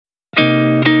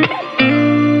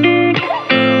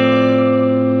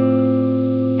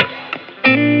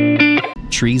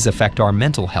trees affect our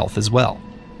mental health as well.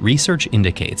 Research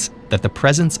indicates that the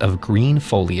presence of green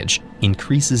foliage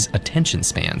increases attention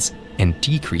spans and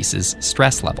decreases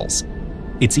stress levels.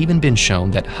 It's even been shown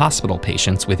that hospital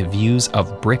patients with views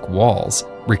of brick walls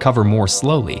recover more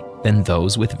slowly than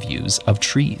those with views of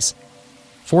trees.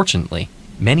 Fortunately,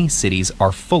 many cities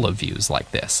are full of views like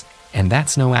this, and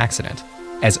that's no accident.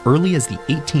 As early as the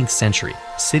 18th century,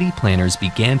 city planners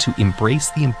began to embrace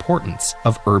the importance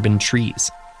of urban trees.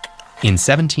 In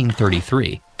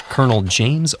 1733, Colonel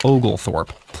James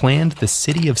Oglethorpe planned the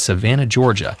city of Savannah,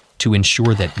 Georgia, to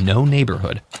ensure that no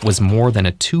neighborhood was more than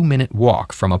a 2-minute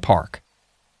walk from a park.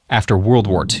 After World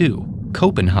War II,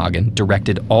 Copenhagen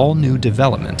directed all new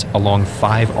development along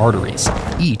 5 arteries,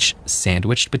 each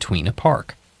sandwiched between a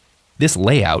park. This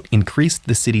layout increased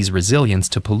the city's resilience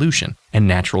to pollution and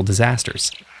natural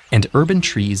disasters. And urban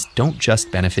trees don't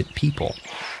just benefit people.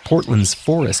 Portland's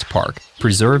Forest Park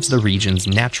preserves the region's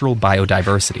natural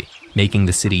biodiversity, making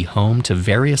the city home to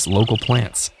various local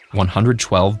plants,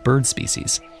 112 bird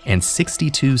species, and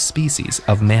 62 species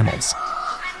of mammals.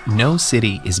 No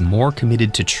city is more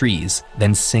committed to trees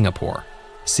than Singapore.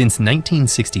 Since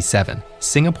 1967,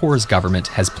 Singapore's government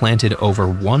has planted over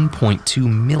 1.2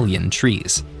 million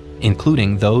trees,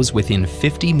 including those within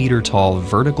 50-meter-tall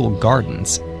vertical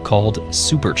gardens called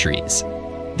super trees.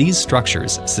 These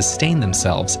structures sustain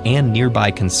themselves and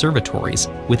nearby conservatories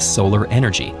with solar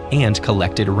energy and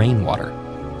collected rainwater.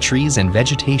 Trees and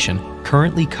vegetation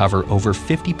currently cover over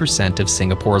 50% of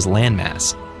Singapore's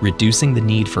landmass, reducing the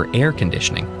need for air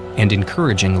conditioning and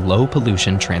encouraging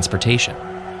low-pollution transportation.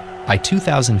 By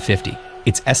 2050,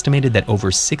 it's estimated that over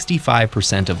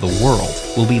 65% of the world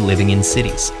will be living in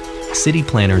cities. City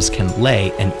planners can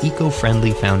lay an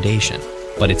eco-friendly foundation,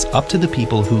 but it's up to the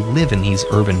people who live in these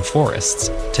urban forests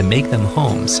to make them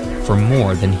homes for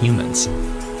more than humans.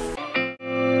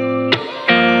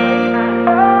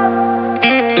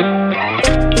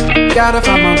 Gotta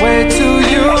find my way to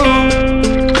you,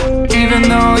 even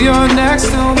though you're next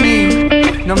to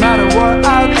me. No matter what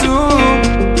I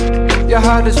do, your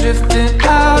heart is drifting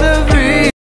out